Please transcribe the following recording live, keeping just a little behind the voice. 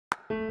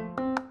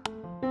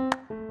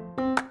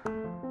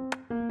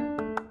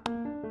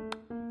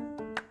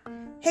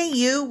Hey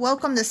you,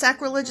 welcome to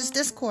Sacrilegious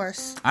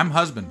Discourse. I'm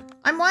husband.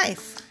 I'm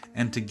wife.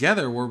 And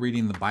together we're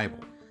reading the Bible.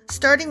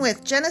 Starting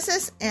with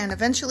Genesis and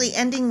eventually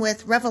ending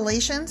with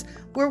Revelations,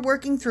 we're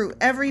working through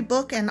every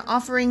book and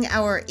offering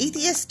our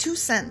atheist 2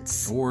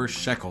 cents. Or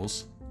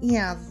shekels.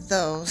 Yeah,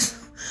 those.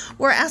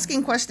 We're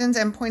asking questions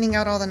and pointing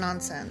out all the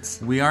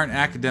nonsense. We aren't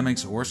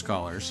academics or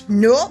scholars.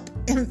 Nope.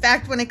 In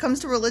fact, when it comes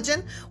to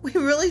religion, we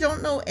really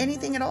don't know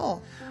anything at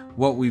all.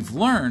 What we've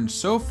learned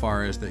so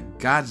far is that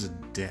God's a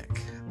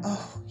dick.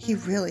 Oh, he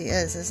really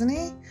is, isn't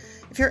he?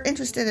 If you're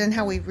interested in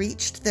how we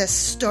reached this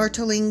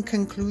startling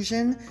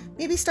conclusion,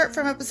 maybe start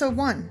from episode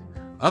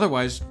 1.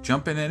 Otherwise,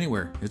 jump in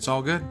anywhere. It's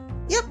all good.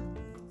 Yep.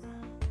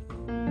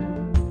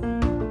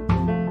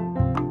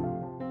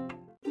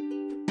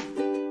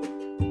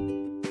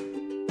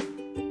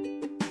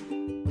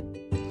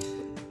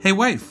 Hey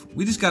wife,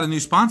 we just got a new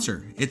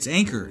sponsor. It's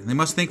Anchor. They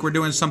must think we're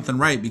doing something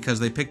right because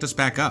they picked us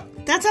back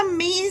up. That's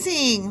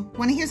amazing.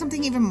 Want to hear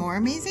something even more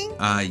amazing?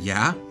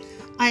 Yeah?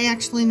 I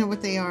actually know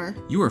what they are.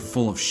 You are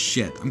full of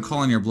shit. I'm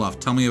calling your bluff.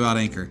 Tell me about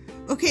Anchor.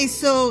 Okay,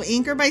 so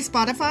Anchor by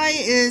Spotify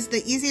is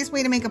the easiest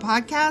way to make a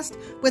podcast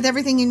with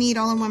everything you need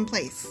all in one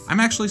place.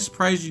 I'm actually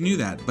surprised you knew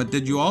that, but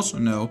did you also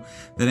know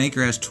that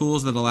Anchor has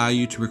tools that allow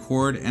you to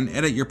record and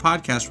edit your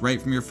podcast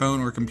right from your phone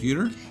or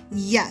computer?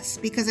 Yes,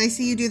 because I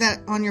see you do that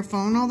on your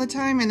phone all the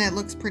time and it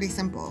looks pretty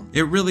simple.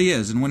 It really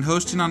is, and when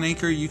hosting on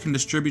Anchor, you can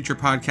distribute your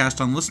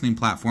podcast on listening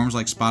platforms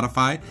like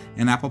Spotify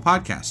and Apple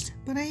Podcasts.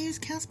 But I use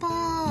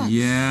CastBox.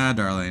 Yeah,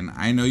 darling,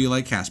 I know you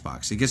like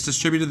CastBox. It gets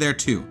distributed there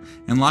too,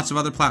 and lots of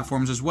other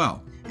platforms as well.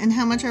 And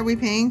how much are we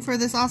paying for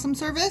this awesome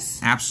service?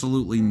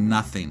 Absolutely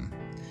nothing.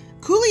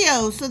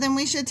 Coolio, so then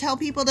we should tell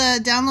people to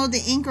download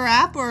the Anchor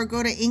app or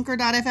go to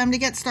anchor.fm to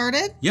get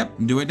started? Yep,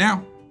 do it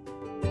now.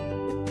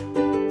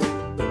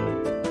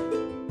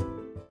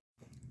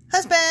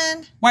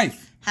 Husband!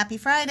 Wife! Happy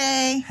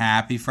Friday!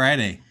 Happy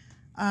Friday.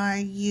 Are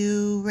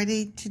you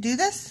ready to do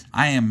this?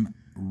 I am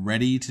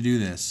ready to do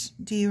this.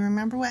 Do you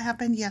remember what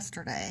happened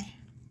yesterday?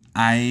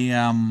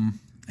 I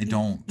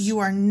don't. You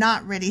are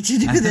not ready to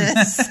do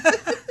this.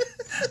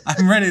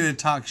 I'm ready to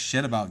talk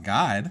shit about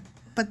God.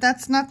 But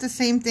that's not the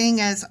same thing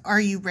as,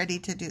 are you ready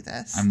to do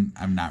this?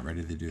 I'm not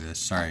ready to do this.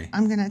 Sorry.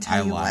 I'm going to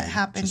tell you what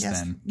happened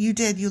yesterday. You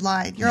did. You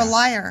lied. You're a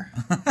liar.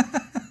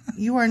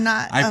 You are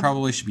not. I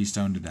probably should be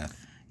stoned to death.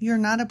 You're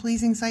not a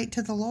pleasing sight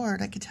to the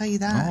Lord. I could tell you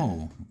that.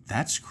 Oh,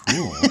 that's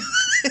cruel.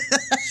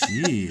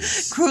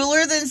 Jeez.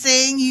 Crueler than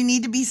saying you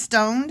need to be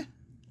stoned?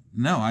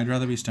 No, I'd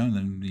rather be stoned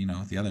than,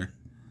 the other.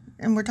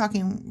 And we're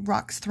talking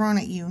rocks thrown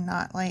at you,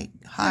 not like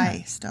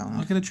high stone.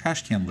 Look at a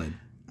trash can lid.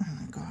 Oh,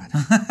 my God.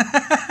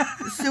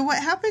 So what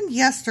happened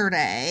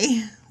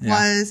yesterday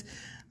was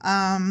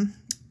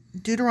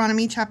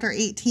Deuteronomy chapter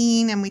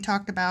 18, and we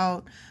talked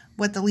about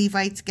what the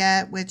Levites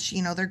get, which,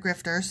 they're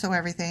grifters, so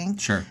everything.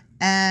 Sure.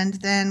 And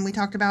then we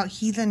talked about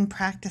heathen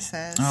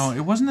practices. Oh,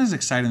 it wasn't as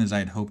exciting as I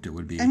had hoped it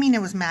would be. I mean,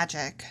 it was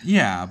magic.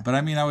 Yeah, but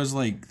I was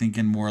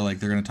thinking more like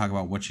they're going to talk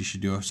about what you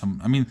should do if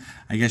some.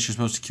 I guess you're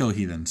supposed to kill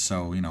heathens,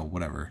 so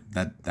whatever.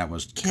 That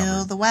was kill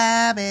covered. the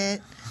wabbit,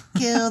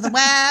 kill the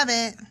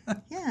wabbit.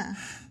 Yeah.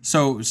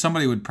 So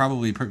somebody would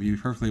probably be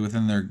perfectly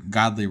within their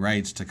godly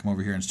rights to come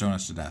over here and stone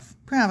us to death.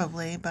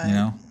 Probably, but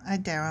I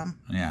dare them.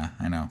 Yeah,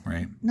 I know,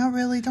 right? No,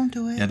 really, don't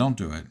do it. Yeah, don't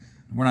do it.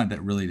 We're not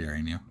really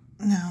daring you.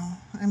 No,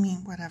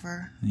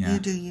 whatever. Yeah. You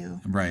do you.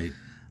 Right.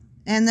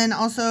 And then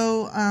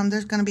also,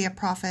 there's going to be a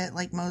prophet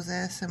like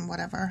Moses and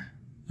whatever.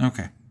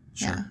 Okay,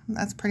 sure. Yeah,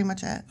 that's pretty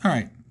much it. All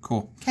right,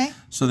 cool. Okay.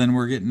 So then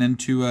we're getting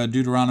into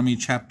Deuteronomy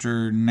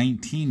chapter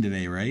 19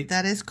 today, right?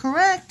 That is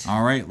correct.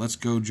 All right, let's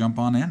go jump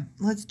on in.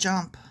 Let's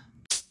jump.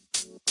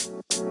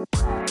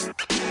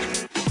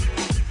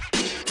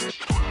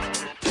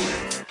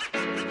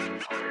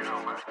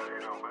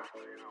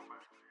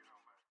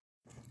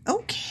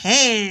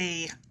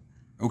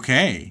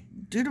 Okay.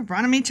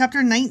 Deuteronomy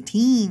chapter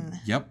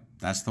 19. Yep,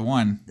 that's the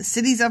one. The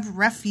Cities of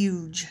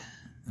Refuge.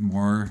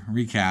 More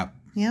recap.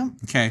 Yep.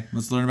 Okay,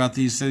 let's learn about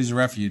these cities of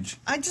refuge.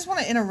 I just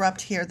want to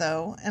interrupt here,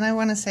 though, and I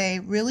want to say,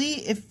 really,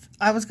 if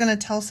I was going to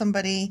tell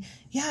somebody,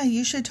 yeah,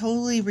 you should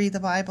totally read the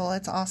Bible,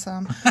 it's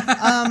awesome,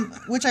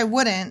 which I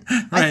wouldn't.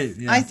 Right,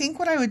 yeah. I think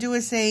what I would do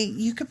is say,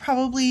 you could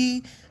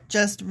probably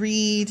just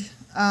read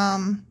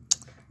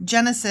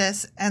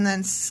Genesis and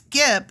then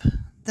skip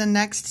the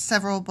next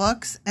several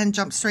books and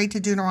jump straight to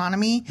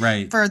Deuteronomy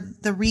for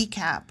the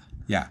recap.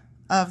 Yeah.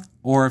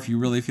 Or if you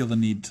really feel the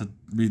need to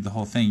read the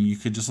whole thing, you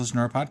could just listen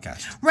to our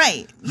podcast.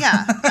 Right.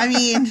 Yeah.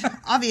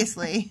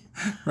 Obviously.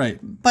 Right.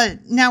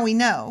 But now we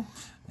know.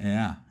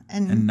 Yeah.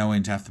 And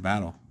knowing's half the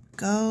battle.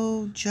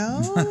 Go,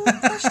 Joe?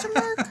 Question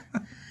mark.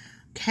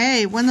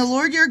 Okay. When the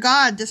Lord your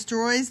God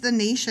destroys the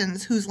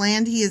nations whose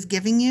land he is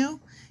giving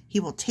you, he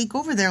will take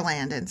over their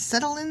land and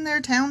settle in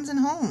their towns and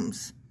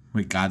homes.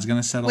 Wait, God's going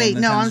to settle in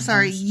the no, towns I'm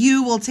sorry. homes?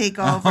 You will take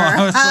over.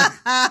 I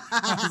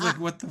was like,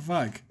 what the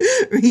fuck?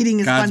 Reading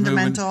is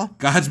fundamental.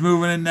 God's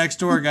moving in next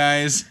door,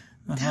 guys.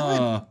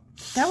 That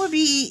would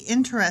be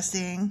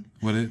interesting.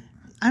 Would it?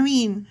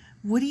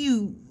 What do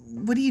you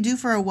do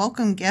for a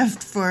welcome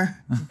gift for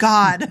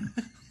God?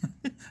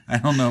 I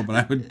don't know,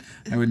 but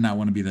I would not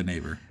want to be the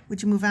neighbor.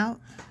 Would you move out?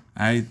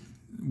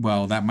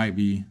 Well, that might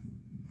be,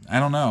 I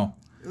don't know.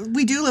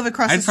 We do live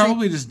across the street. I'd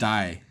probably just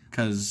die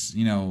because,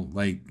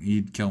 like,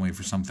 he'd kill me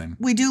for something.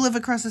 We do live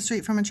across the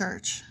street from a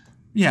church.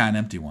 Yeah, an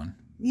empty one.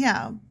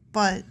 Yeah,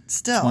 but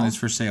still. This one is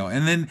for sale.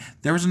 And then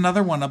there was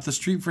another one up the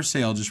street for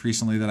sale just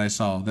recently that I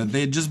saw that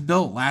they had just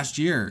built last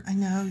year. I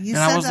know. You and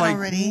said I was that like,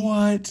 already.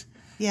 What?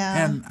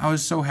 Yeah. And I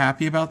was so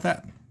happy about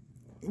that.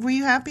 Were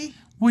you happy?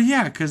 Well,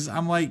 yeah, because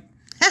I'm like,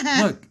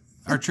 look,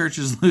 our church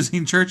is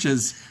losing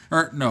churches.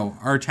 Or, no,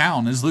 our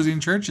town is losing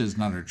churches,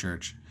 not our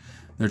church.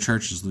 Their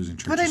church is losing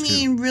churches, but I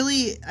mean,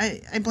 really,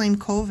 I blame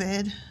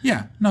COVID.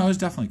 Yeah, no, it was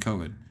definitely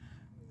COVID.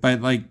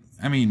 But, like,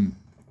 I mean,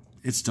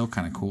 it's still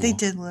kind of cool. They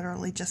did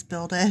literally just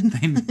build it.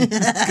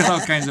 It's got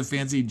all kinds of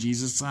fancy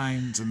Jesus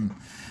signs, and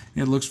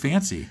it looks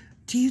fancy.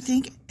 Do you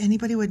think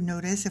anybody would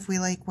notice if we,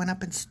 like, went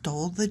up and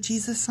stole the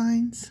Jesus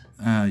signs?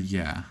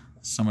 Yeah.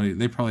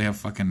 They probably have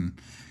fucking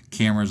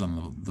cameras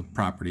on the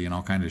property and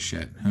all kind of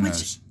shit. Who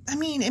knows? I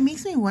mean, it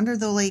makes me wonder,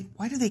 though, like,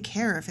 why do they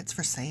care if it's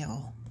for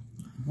sale?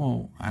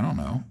 Well, I don't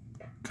know.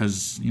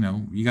 Because,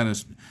 you got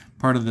to...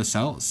 Part of the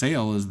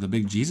sale is the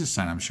big Jesus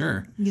sign, I'm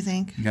sure. You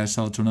think? You got to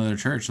sell it to another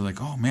church. They're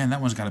like, oh, man, that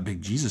one's got a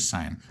big Jesus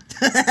sign.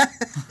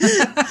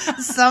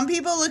 Some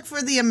people look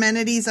for the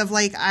amenities of,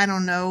 like, I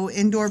don't know,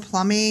 indoor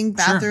plumbing,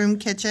 bathroom,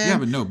 kitchen. Yeah,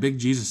 but no, big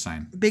Jesus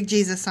sign. Big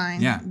Jesus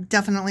sign. Yeah.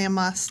 Definitely a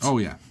must. Oh,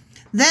 yeah.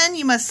 Then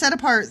you must set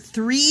apart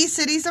 3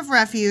 cities of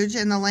refuge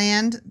in the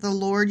land the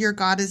Lord your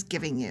God is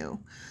giving you.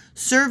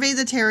 Survey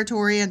the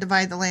territory and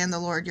divide the land the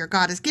Lord your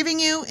God is giving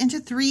you into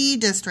 3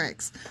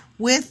 districts,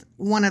 with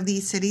one of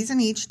these cities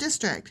in each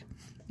district.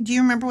 Do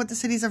you remember what the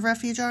cities of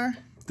refuge are?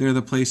 They're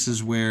the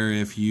places where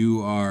if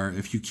you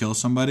kill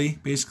somebody,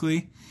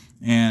 basically,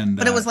 and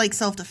but it was like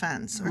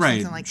self-defense or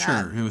something like that.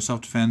 Right, sure. It was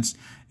self-defense,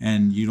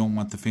 and you don't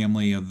want the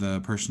family of the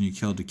person you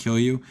killed to kill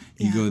you.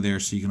 You go there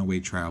so you can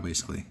await trial,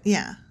 basically.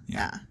 Yeah.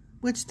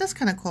 Which, that's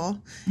kind of cool.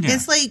 Yeah.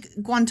 It's like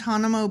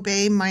Guantanamo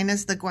Bay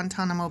minus the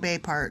Guantanamo Bay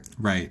part.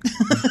 Right.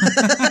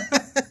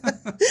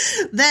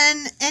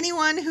 Then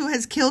anyone who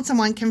has killed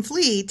someone can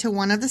flee to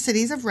one of the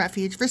cities of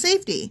refuge for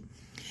safety.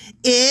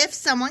 If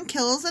someone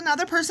kills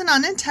another person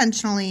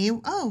unintentionally,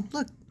 oh,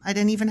 look, I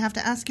didn't even have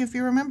to ask you if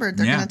you remembered.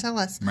 They're going to tell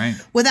us. Right.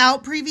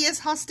 Without previous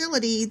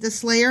hostility, the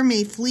slayer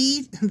may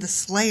flee. The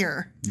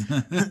slayer.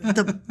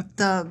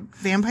 the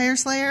vampire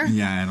slayer?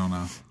 Yeah, I don't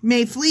know.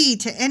 May flee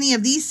to any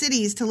of these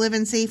cities to live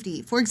in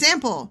safety. For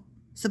example,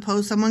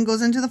 suppose someone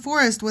goes into the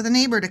forest with a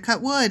neighbor to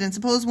cut wood, and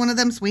suppose one of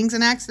them swings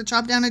an axe to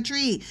chop down a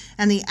tree,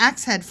 and the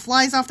axe head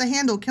flies off the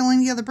handle, killing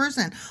the other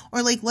person.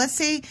 Or, like, let's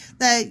say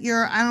that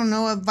you're, I don't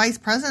know, a vice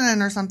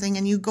president or something,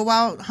 and you go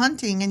out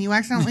hunting and you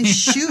accidentally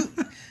shoot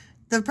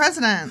the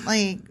president,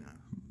 like,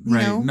 you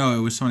know. No,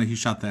 it was somebody who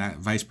shot the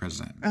vice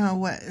president. Oh,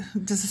 what?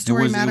 Does the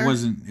story matter?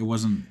 It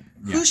wasn't.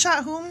 Yeah. Who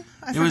shot whom?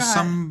 I forgot. It was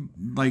some,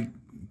 like,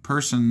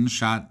 person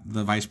shot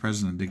the vice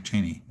president, Dick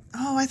Cheney.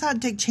 Oh, I thought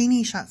Dick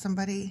Cheney shot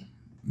somebody.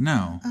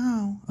 No.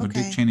 Oh, okay. Well,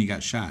 Dick Cheney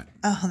got shot.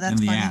 Oh, that's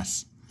funny. In the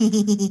ass.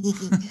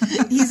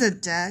 He's a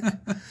dick.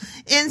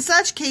 In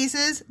such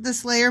cases, the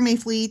slayer may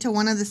flee to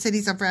one of the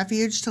cities of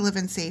refuge to live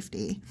in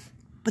safety.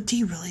 But do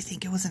you really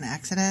think it was an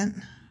accident?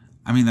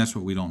 I mean, that's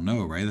what we don't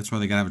know, right? That's why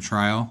they got to have a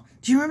trial.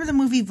 Do you remember the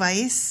movie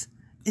Vice?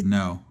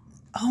 No.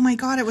 Oh my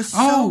God, it was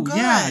so good.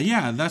 Oh,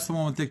 yeah. That's the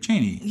one with Dick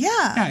Cheney.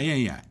 Yeah.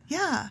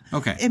 Yeah.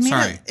 Okay,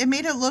 sorry. It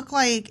made it look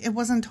like it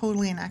wasn't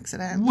totally an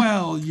accident.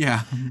 Well,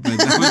 yeah. But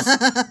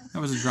that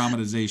was a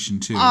dramatization,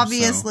 too.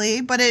 Obviously.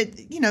 So. But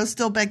it,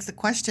 still begs the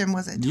question,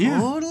 was it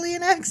totally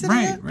an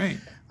accident? Right.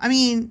 I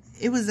mean,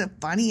 it was a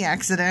funny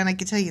accident, I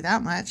can tell you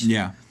that much.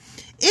 Yeah.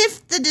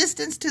 If the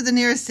distance to the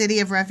nearest city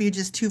of refuge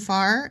is too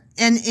far,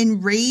 an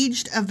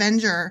enraged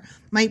avenger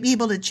might be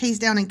able to chase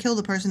down and kill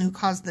the person who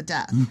caused the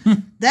death.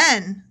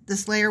 Then the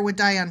slayer would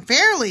die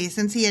unfairly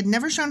since he had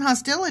never shown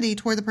hostility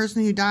toward the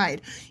person who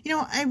died.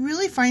 I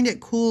really find it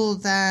cool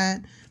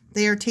that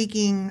they are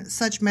taking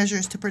such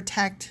measures to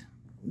protect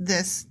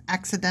this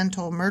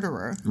accidental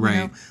murderer.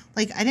 Right.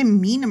 Like, I didn't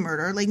mean to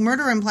murder. Like,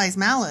 murder implies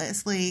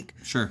malice. Like,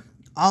 sure.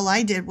 All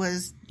I did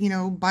was,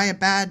 buy a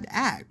bad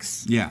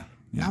axe. Yeah.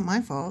 Not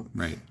my fault.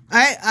 Right.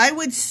 I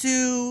would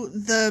sue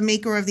the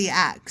maker of the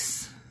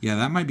axe. Yeah,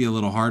 that might be a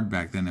little hard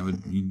back then.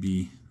 You'd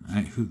be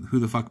who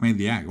the fuck made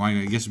the axe? Well,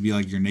 I guess it'd be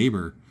like your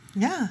neighbor.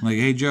 Yeah. Like,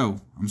 hey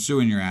Joe, I'm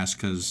suing your ass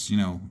because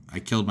I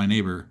killed my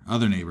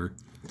other neighbor.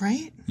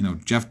 Right.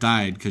 Jeff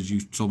died because you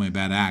sold me a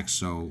bad axe,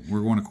 so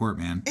we're going to court,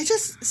 man. It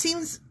just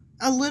seems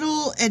a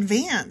little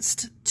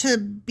advanced to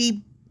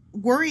be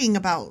worrying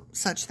about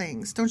such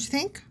things, don't you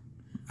think?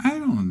 I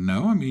don't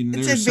know. I mean,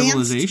 they're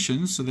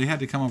civilizations, so they had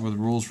to come up with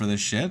rules for this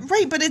shit.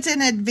 Right, but it's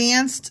an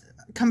advanced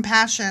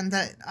compassion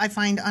that I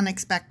find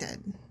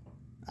unexpected.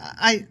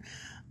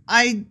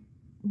 I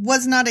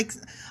was not...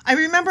 I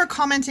remember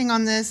commenting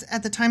on this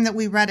at the time that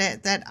we read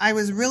it, that I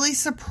was really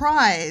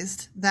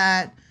surprised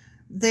that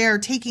they're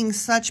taking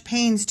such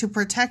pains to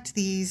protect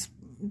these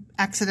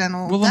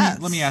accidental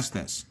deaths. Let me ask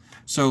this.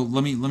 So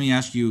let me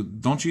ask you,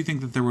 don't you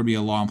think that there would be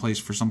a law in place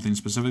for something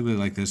specifically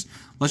like this?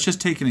 Let's just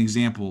take an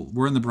example.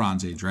 We're in the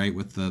Bronze Age, right,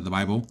 with the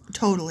Bible?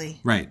 Totally.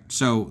 Right.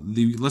 So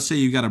let's say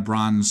you got a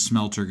bronze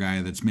smelter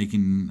guy that's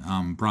making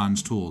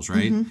bronze tools,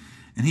 right? Mm-hmm.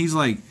 And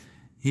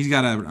he's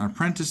got an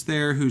apprentice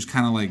there who's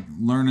kind of like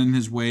learning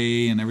his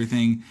way and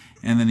everything.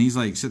 And then he's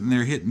like sitting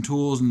there hitting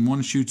tools, and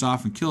one shoots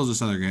off and kills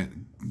this other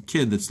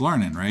kid that's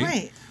learning, right?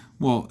 Right.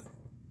 Well,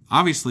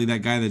 obviously,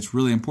 that guy that's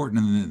really important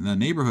in the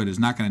neighborhood is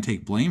not going to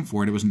take blame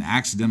for it. It was an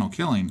accidental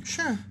killing.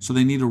 Sure. So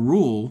they need a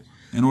rule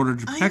in order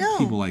to protect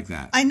people like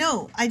that. I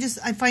know. I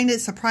find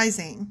it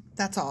surprising.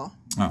 That's all.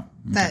 Oh.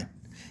 Okay.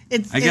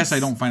 I guess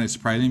I don't find it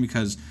surprising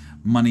because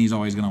money's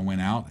always going to win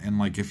out. And,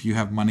 like, if you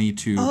have money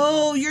to...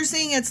 Oh, you're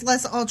saying it's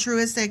less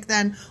altruistic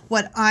than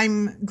what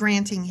I'm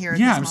granting here.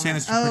 Yeah, I'm saying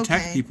it's to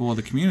protect people of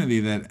the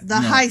community that... The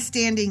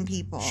high-standing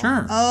people.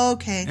 Sure.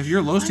 Okay. If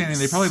you're low-standing,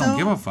 they probably don't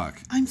give a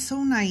fuck. I'm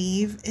so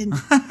naive. And,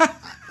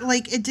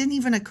 like, it didn't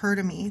even occur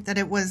to me that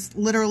it was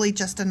literally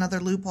just another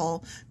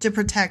loophole to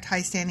protect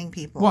high-standing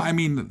people. Well, I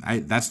mean,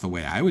 that's the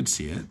way I would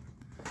see it.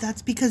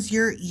 That's because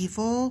you're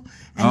evil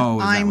and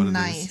I'm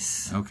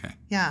nice. Is? Okay.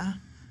 Yeah.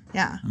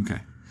 Yeah. Okay.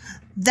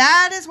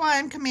 That is why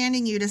I'm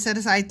commanding you to set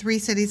aside 3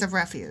 cities of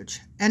refuge.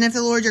 And if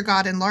the Lord your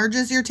God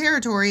enlarges your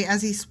territory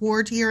as he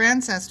swore to your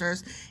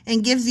ancestors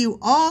and gives you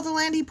all the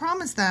land he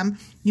promised them,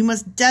 you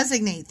must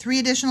designate 3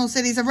 additional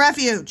cities of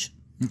refuge.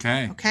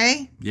 Okay.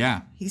 Okay?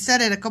 Yeah. He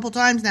said it a couple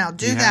times now.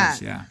 Do that.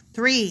 Yeah.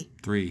 3.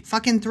 3.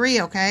 Fucking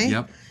 3, okay?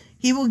 Yep.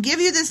 He will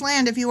give you this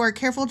land if you are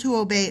careful to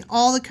obey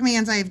all the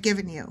commands I have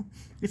given you.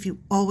 If you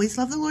always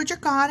love the Lord your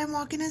God and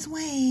walk in his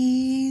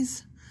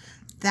ways...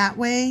 That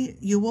way,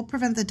 you will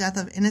prevent the death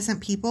of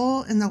innocent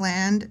people in the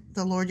land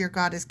the Lord your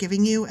God is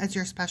giving you as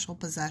your special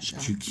possession.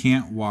 But you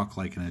can't walk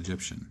like an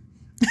Egyptian.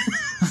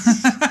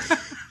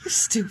 You're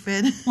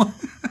stupid.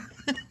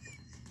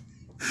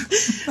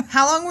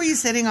 How long were you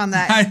sitting on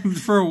that?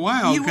 For a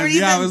while. I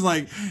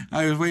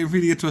was waiting for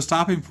you to get to a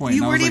stopping point.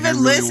 You weren't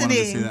even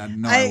listening.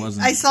 No, I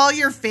wasn't. I saw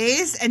your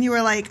face, and you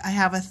were like, I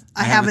have a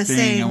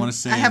saying. I want to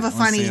say it. I have a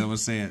funny. I want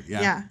to say it.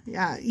 Yeah.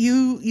 Yeah.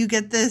 You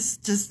get this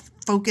just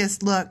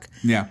focused look.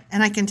 Yeah.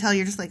 And I can tell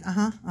you're just like,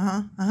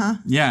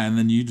 Yeah, and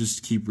then you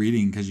just keep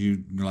reading because you're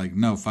like,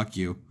 no, fuck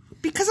you.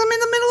 Because I'm in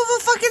the middle of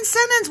a fucking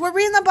sentence. We're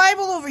reading the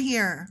Bible over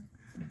here.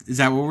 Is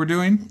that what we're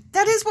doing?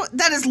 That is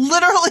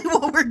literally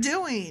what we're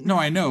doing. No,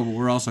 I know, but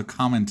we're also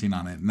commenting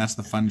on it, and that's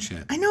the fun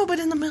shit. I know, but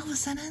in the middle of a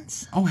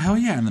sentence. Oh, hell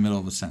yeah, in the middle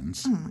of a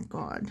sentence. Oh my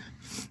God.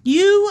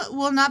 You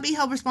will not be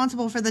held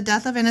responsible for the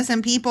death of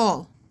innocent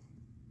people.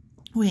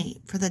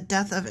 Wait, for the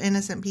death of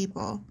innocent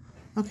people.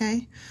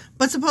 Okay?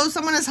 But suppose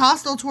someone is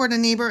hostile toward a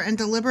neighbor and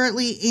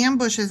deliberately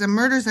ambushes and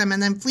murders them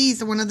and then flees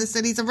to one of the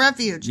cities of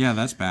refuge. Yeah,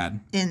 that's bad.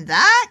 In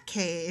that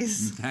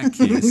case,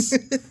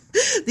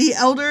 the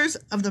elders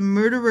of the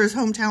murderer's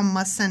hometown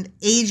must send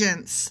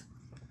agents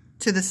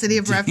to the city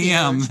of refuge.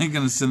 Damn, they're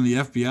going to send the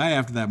FBI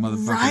after that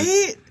motherfucker.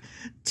 Right?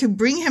 To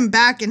bring him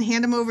back and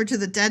hand him over to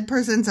the dead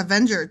person's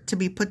avenger to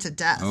be put to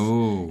death.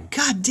 Oh.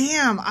 God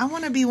damn, I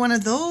want to be one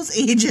of those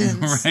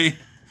agents. Right?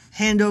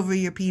 Hand over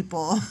your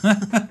people.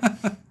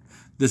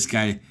 This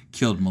guy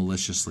killed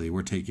maliciously.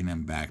 We're taking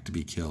him back to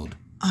be killed.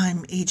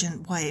 I'm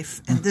agent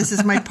wife, and this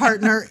is my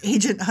partner,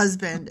 agent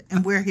husband,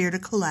 and we're here to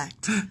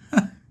collect.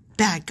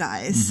 Bad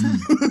guys.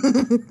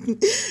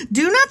 Mm-hmm.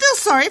 Do not feel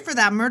sorry for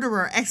that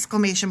murderer!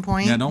 Exclamation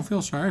point. Yeah, don't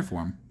feel sorry for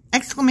him.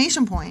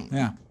 Exclamation point.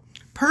 Yeah.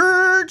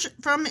 Purge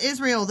from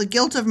Israel the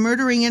guilt of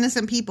murdering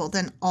innocent people,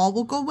 then all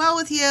will go well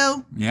with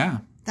you. Yeah.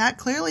 That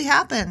clearly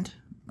happened.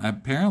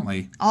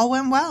 Apparently. All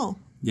went well.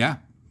 Yeah.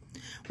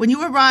 When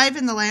you arrive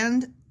in the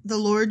land the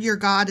Lord your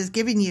God is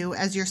giving you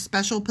as your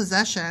special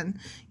possession,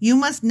 you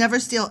must never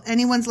steal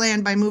anyone's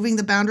land by moving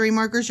the boundary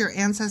markers your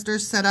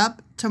ancestors set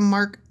up to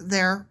mark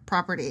their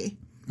property.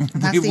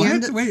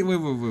 Wait,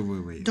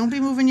 what? Wait. Don't be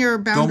moving your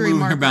boundary markers. Don't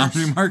move your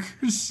boundary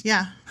markers?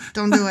 Yeah,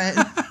 don't do it.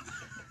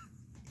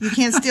 You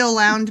can't steal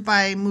land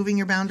by moving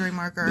your boundary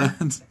marker.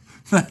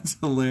 That's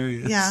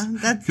hilarious. Yeah.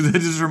 That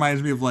just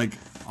reminds me of, like,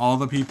 all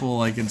the people,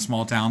 like, in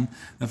small town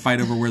that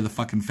fight over where the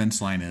fucking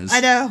fence line is. I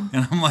know.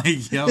 And I'm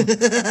like, yo,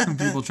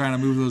 people trying to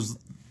move those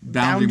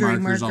boundary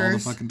markers all the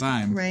fucking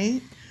time.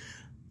 Right?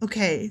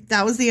 Okay,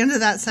 that was the end of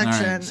that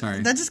section. All right,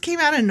 sorry. That just came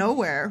out of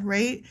nowhere,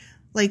 right?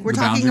 Like, we're the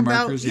talking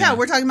about, markers,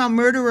 we're talking about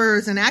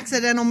murderers and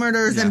accidental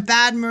murderers and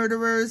bad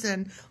murderers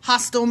and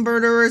hostile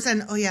murderers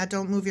and,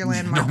 don't move your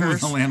land markers. Don't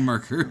move the land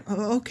marker.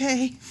 Oh,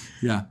 okay.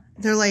 Yeah.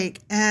 They're like,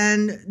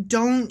 and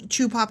don't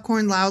chew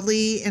popcorn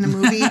loudly in a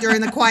movie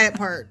during the quiet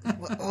part.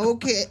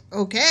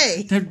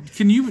 Okay.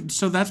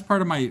 So that's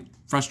part of my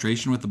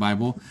frustration with the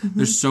Bible. Mm-hmm.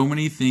 There's so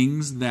many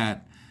things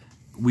that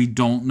we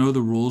don't know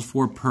the rules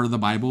for per the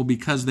Bible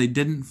because they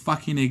didn't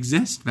fucking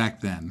exist back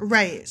then.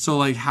 Right. So,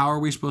 like, how are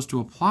we supposed to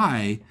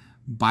apply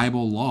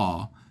Bible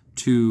law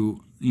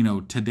to,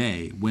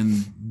 today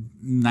when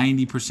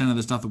 90% of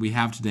the stuff that we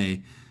have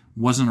today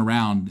wasn't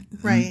around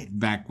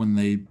back when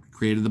they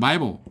created the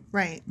Bible?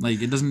 Right.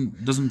 Like, it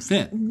doesn't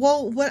fit.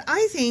 Well, what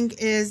I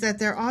think is that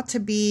there ought to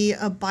be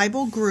a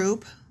Bible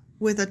group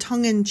with a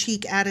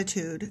tongue-in-cheek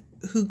attitude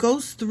who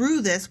goes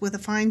through this with a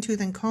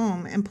fine-tooth and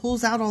comb and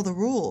pulls out all the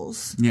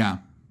rules. Yeah.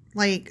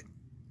 Like,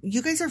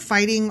 you guys are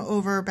fighting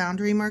over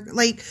boundary mark.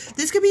 Like,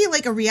 this could be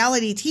like a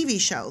reality TV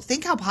show.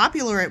 Think how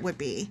popular it would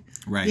be.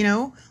 Right. You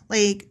know?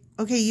 Like,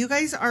 okay, you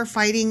guys are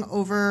fighting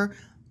over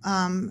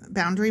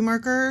boundary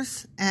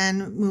markers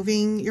and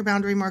moving your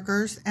boundary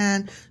markers.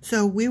 And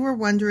so we were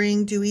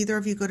wondering, do either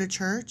of you go to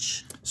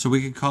church? So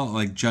we could call it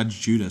like Judge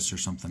Judas or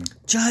something.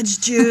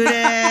 Judge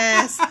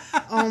Judas.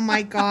 Oh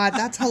my God.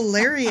 That's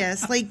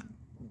hilarious. Like,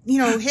 you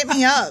know, hit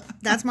me up.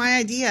 That's my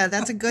idea.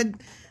 That's a good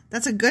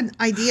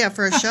idea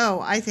for a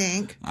show, I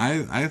think.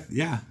 I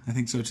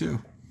think so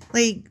too.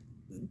 Like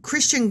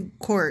Christian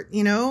court,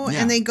 you know, Yeah.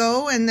 and they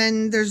go and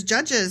then there's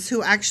judges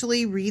who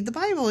actually read the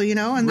Bible, you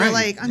know, and they're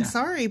Right, like, I'm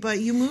sorry, but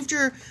you moved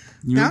your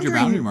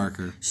boundary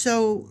marker.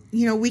 So,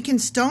 you know, we can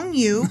stone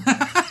you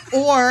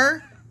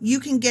or you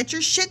can get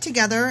your shit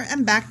together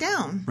and back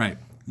down. Right.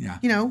 Yeah.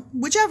 You know,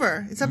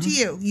 whichever. It's up to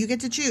you. You get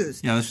to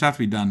choose. Yeah, this would have to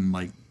be done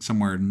like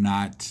somewhere it'd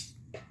have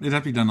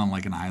to be done on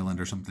like an island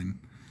or something.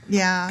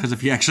 Yeah. Because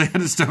if you actually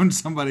had to stone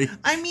somebody,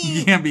 I mean,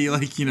 you can't be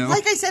like, you know.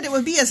 Like I said, it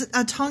would be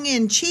a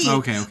tongue-in-cheek.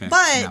 Okay.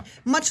 But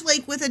much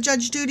like with a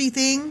Judge Judy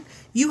thing,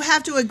 you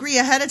have to agree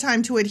ahead of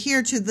time to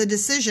adhere to the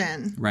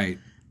decision. Right.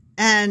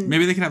 And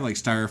maybe they could have like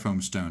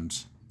styrofoam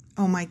stones.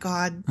 Oh my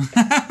God.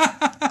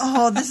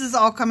 Oh, this is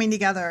all coming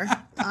together.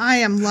 I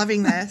am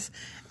loving this.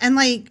 And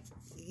like,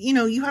 you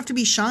know, you have to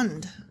be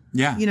shunned.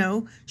 Yeah. You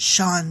know,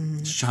 shun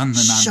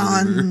the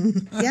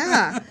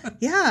non-believer.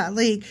 Yeah.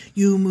 Like,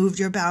 you moved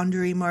your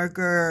boundary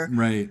marker.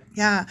 Right.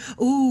 Yeah.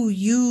 Oh,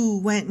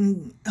 you went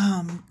and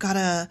got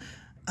a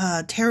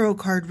tarot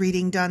card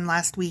reading done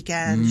last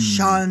weekend.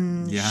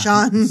 Shun.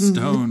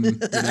 Stone.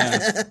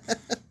 Yeah.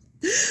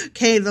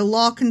 Okay, the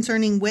law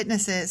concerning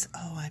witnesses.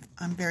 Oh,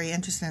 I'm very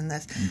interested in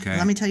this. Okay.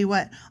 Let me tell you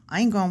what.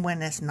 I ain't going to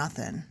witness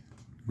nothing.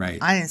 Right.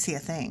 I didn't see a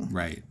thing.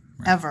 Right.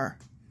 Ever.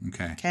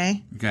 Okay.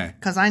 Okay? Okay.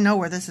 Because I know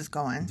where this is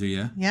going. Do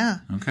you? Yeah.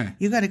 Okay.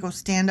 You got to go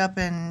stand up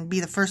and be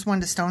the first one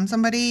to stone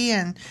somebody.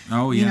 And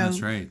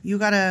that's right. You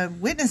got to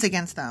witness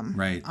against them.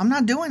 Right. I'm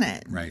not doing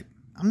it. Right.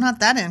 I'm not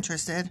that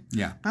interested.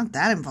 Yeah. Not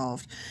that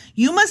involved.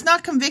 You must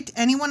not convict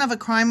anyone of a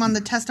crime on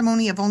the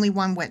testimony of only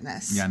one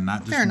witness. Yeah,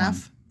 not just Fair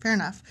enough. Fair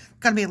enough.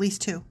 Got to be at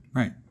least two.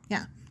 Right.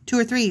 Yeah. 2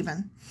 or 3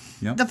 even.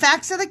 Yep. The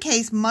facts of the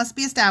case must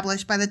be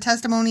established by the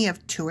testimony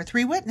of 2 or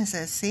 3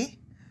 witnesses. See?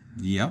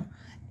 Yep.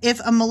 If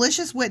a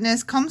malicious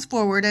witness comes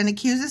forward and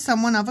accuses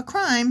someone of a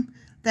crime,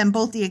 then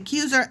both the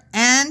accuser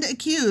and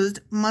accused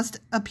must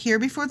appear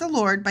before the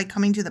Lord by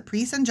coming to the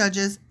priests and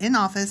judges in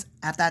office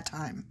at that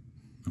time.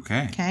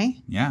 Okay. Okay?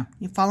 Yeah.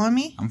 You following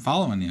me? I'm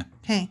following you.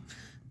 Okay.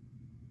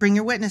 Bring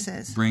your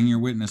witnesses. Bring your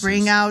witnesses.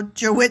 Bring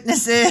out your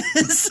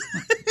witnesses.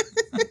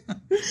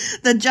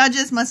 The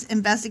judges must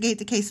investigate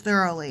the case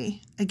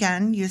thoroughly.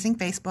 Again, using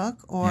Facebook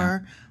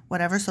or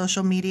whatever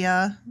social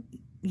media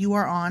you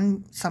are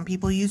on. Some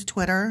people use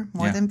Twitter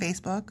more than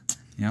Facebook.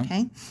 Yep.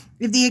 Okay.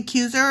 If the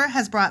accuser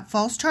has brought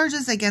false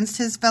charges against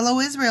his fellow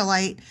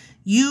Israelite,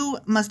 you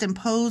must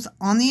impose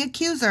on the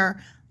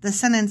accuser the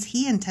sentence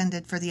he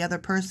intended for the other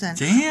person.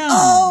 Damn.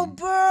 Oh,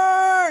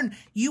 burn!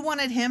 You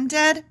wanted him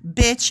dead?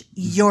 Bitch,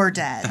 you're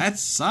dead. That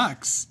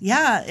sucks.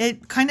 Yeah,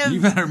 it kind of...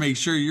 You better make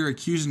sure you're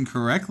accusing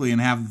correctly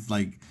and have,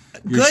 like,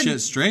 your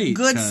shit straight.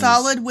 Good,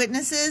 solid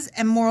witnesses,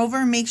 and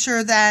moreover, make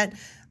sure that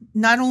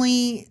not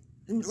only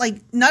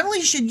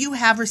should you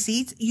have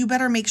receipts, you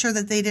better make sure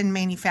that they didn't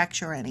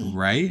manufacture any.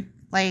 Right?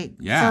 Like,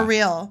 Yeah. for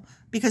real.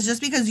 Because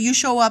just because you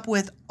show up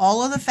with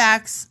all of the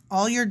facts,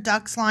 all your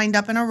ducks lined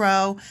up in a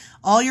row,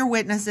 all your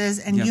witnesses,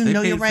 and you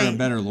know you're if they paid for a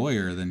better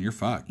lawyer, then you're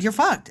fucked. You're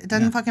fucked. It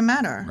doesn't fucking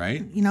matter.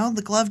 Right? You know,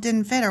 the glove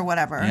didn't fit or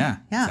whatever. Yeah,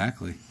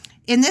 exactly.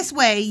 In this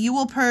way, you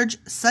will purge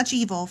such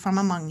evil from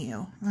among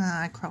you.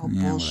 I call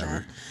bullshit.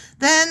 Whatever.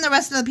 Then the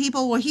rest of the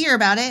people will hear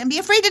about it and be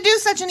afraid to do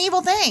such an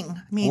evil thing.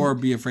 I mean, Or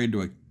be afraid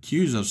to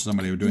accuse of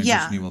somebody of doing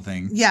such an evil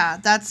thing. Yeah,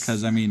 that's...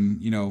 Because, I mean,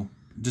 you know,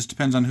 just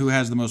depends on who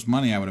has the most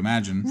money, I would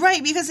imagine.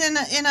 Right, because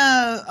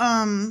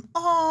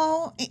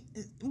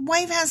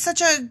wife has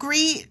such a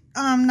great,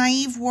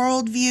 naive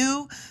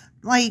worldview.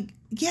 Like,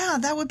 yeah,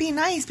 that would be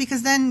nice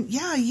because then,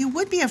 yeah, you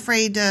would be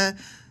afraid to,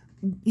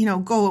 you know,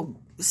 go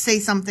say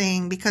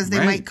something because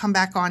they might come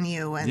back on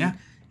you and,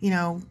 you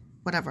know,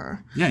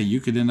 whatever. Yeah, you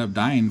could end up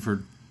dying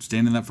for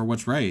standing up for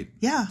what's right.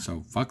 Yeah.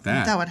 So, fuck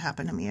that. That would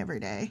happen to me every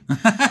day.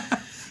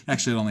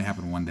 Actually, it only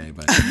happened one day,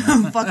 but...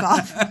 Fuck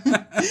off.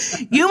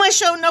 You must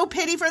show no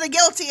pity for the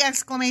guilty, !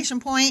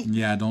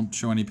 Yeah, don't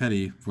show any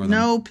pity for them.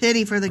 No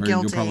pity for the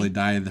guilty. You'll probably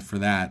die for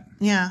that.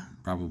 Yeah.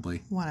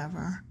 Probably.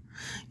 Whatever.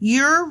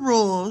 Your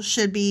rule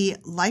should be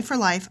life for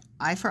life,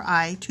 eye for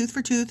eye, tooth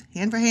for tooth,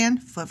 hand for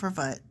hand, foot for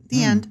foot.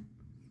 The end.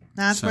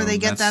 That's where they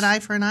get that eye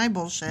for an eye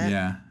bullshit.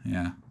 Yeah,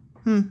 yeah.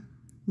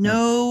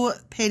 No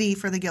pity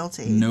for the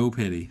guilty. No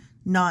pity.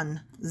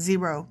 None.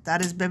 0.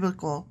 That is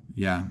biblical.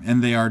 Yeah,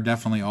 and they are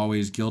definitely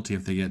always guilty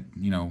if they get,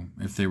 you know,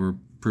 if they were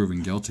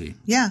proven guilty.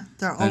 Yeah,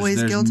 they're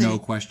always guilty. There's no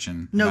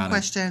question. No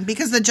question.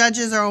 Because the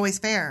judges are always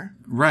fair.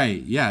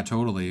 Right, yeah,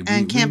 totally.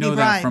 And can't be bribed. We know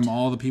that from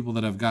all the people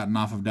that have gotten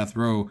off of death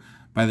row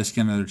by the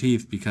skin of their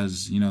teeth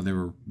because, they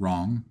were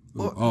wrong.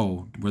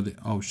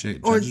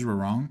 Judges were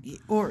wrong?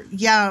 Or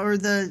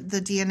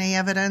the DNA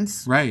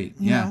evidence. Right,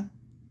 yeah.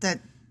 That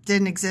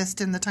didn't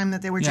exist in the time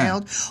that they were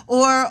jailed.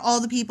 Or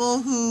all the people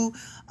who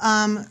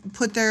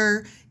put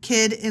their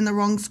kid in the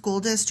wrong school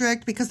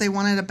district because they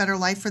wanted a better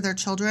life for their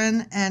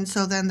children, and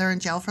so then they're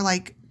in jail for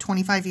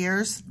 25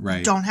 years.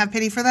 Right. Don't have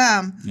pity for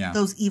them. Yeah.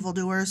 Those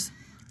evildoers.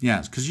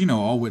 Yeah, because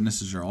all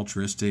witnesses are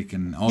altruistic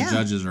and all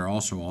judges are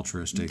also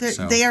altruistic.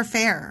 They are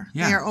fair.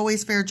 Yeah. They are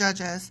always fair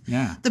judges.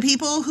 Yeah. The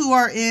people who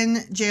are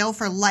in jail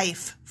for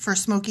life for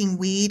smoking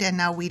weed, and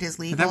now weed is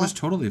legal. But that was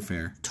totally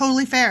fair.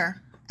 Totally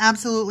fair.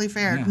 Absolutely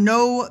fair. Yeah.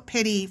 No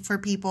pity for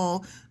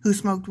people who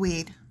smoked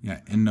weed. Yeah,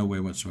 in no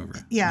way whatsoever.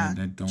 Yeah.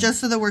 I don't, just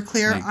so that we're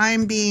clear,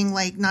 I'm being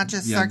not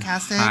just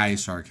sarcastic. High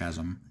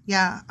sarcasm.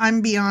 Yeah,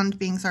 I'm beyond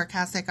being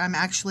sarcastic. I'm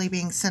actually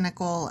being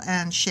cynical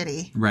and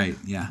shitty. Right,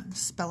 yeah.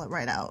 Spell it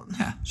right out.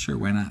 Yeah, sure,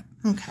 why not?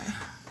 Okay.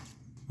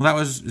 Well,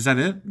 is that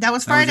it? That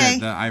was Friday.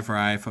 The eye for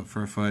eye, foot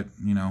for a foot,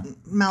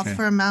 Mouth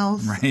for a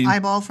mouth. Right.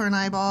 Eyeball for an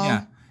eyeball.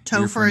 Yeah.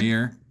 Toe ear for an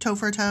ear. Toe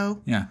for a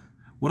toe. Yeah.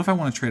 What if I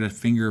want to trade a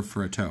finger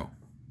for a toe?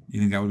 You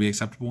think that would be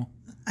acceptable?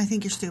 I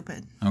think you're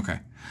stupid. Okay.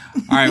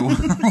 All right, well,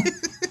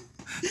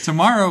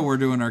 tomorrow we're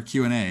doing our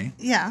Q&A.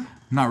 Yeah.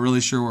 Not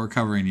really sure what we're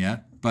covering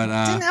yet, but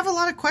didn't have a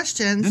lot of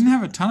questions. Didn't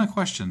have a ton of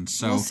questions,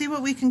 so we'll see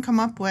what we can come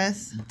up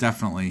with.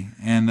 Definitely.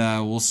 And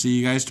we'll see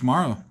you guys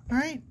tomorrow. All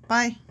right.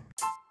 Bye.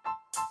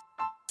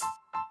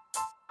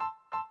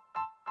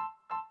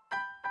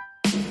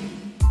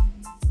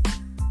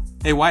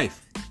 Hey,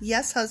 wife.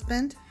 Yes,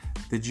 husband.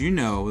 Did you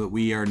know that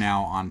we are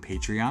now on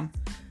Patreon?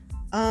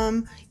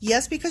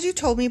 Yes, because you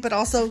told me, but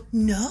also,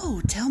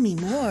 no, tell me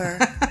more.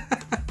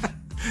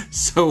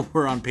 So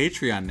we're on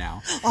Patreon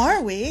now.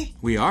 Are we?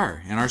 We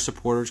are. And our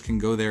supporters can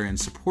go there and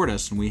support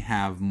us, and we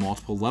have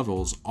multiple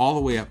levels all the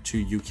way up to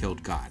You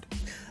Killed God.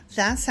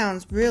 That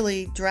sounds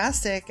really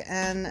drastic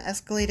and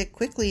escalated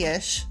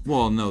quickly-ish.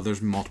 Well, no,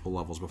 there's multiple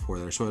levels before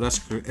there. So it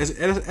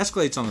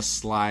escalates on a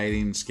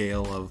sliding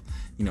scale of,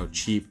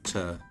 cheap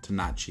to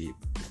not cheap.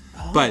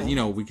 Oh. But,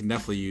 we can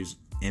definitely use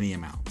any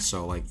amount.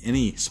 So,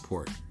 any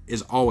support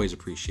is always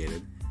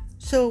appreciated.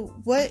 So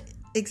what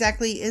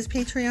exactly is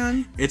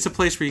Patreon? It's a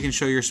place where you can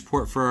show your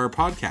support for our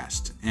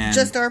podcast. And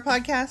just our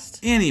podcast?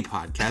 Any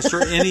podcast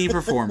or any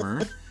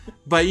performer.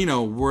 But,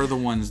 we're the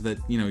ones that,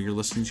 you're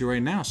listening to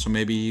right now. So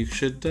maybe you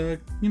should,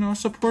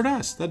 support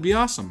us. That'd be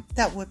awesome.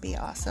 That would be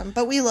awesome.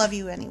 But we love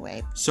you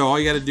anyway. So all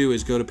you got to do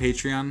is go to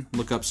Patreon,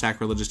 look up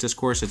Sacrilegious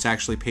Discourse. It's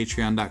actually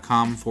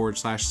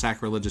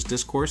patreon.com/Sacrilegious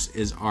Discourse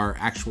is our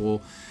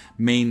actual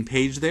main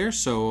page there.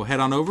 So head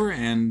on over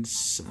and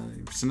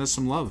send us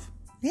some love.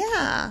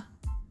 Yeah.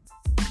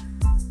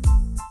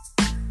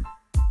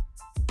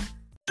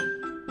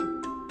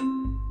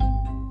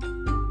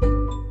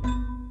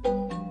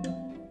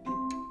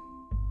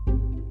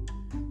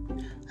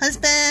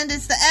 Husband,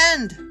 it's the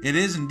end. It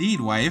is indeed,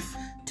 wife.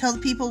 Tell the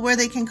people where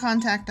they can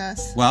contact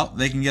us. Well,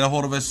 they can get a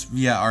hold of us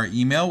via our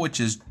email, which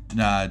is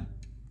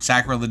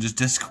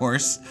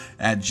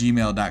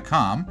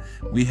sacrilegiousdiscourse@gmail.com.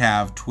 We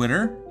have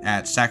Twitter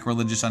at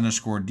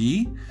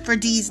sacrilegious_D. For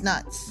D's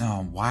nuts.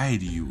 Oh, why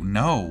do you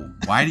know?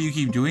 Why do you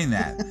keep doing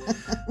that?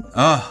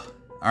 Ugh.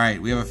 All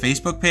right, we have a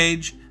Facebook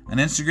page, an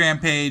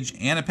Instagram page,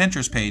 and a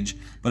Pinterest page.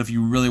 But if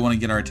you really want to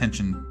get our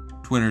attention,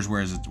 Twitter's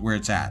where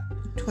it's at.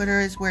 Twitter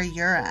is where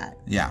you're at.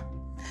 Yeah.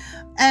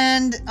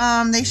 And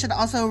they should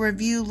also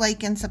review,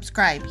 like, and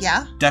subscribe,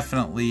 yeah?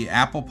 Definitely.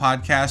 Apple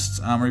Podcasts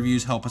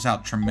reviews help us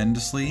out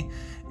tremendously.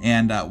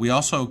 And we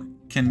also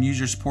can use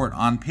your support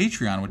on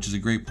Patreon, which is a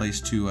great place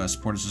to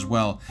support us as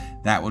well.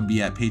 That would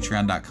be at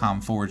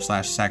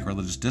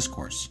patreon.com/Sacrilegious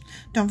Discourse.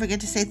 Don't forget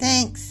to say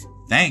thanks.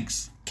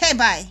 Thanks. Okay,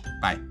 bye.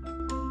 Bye.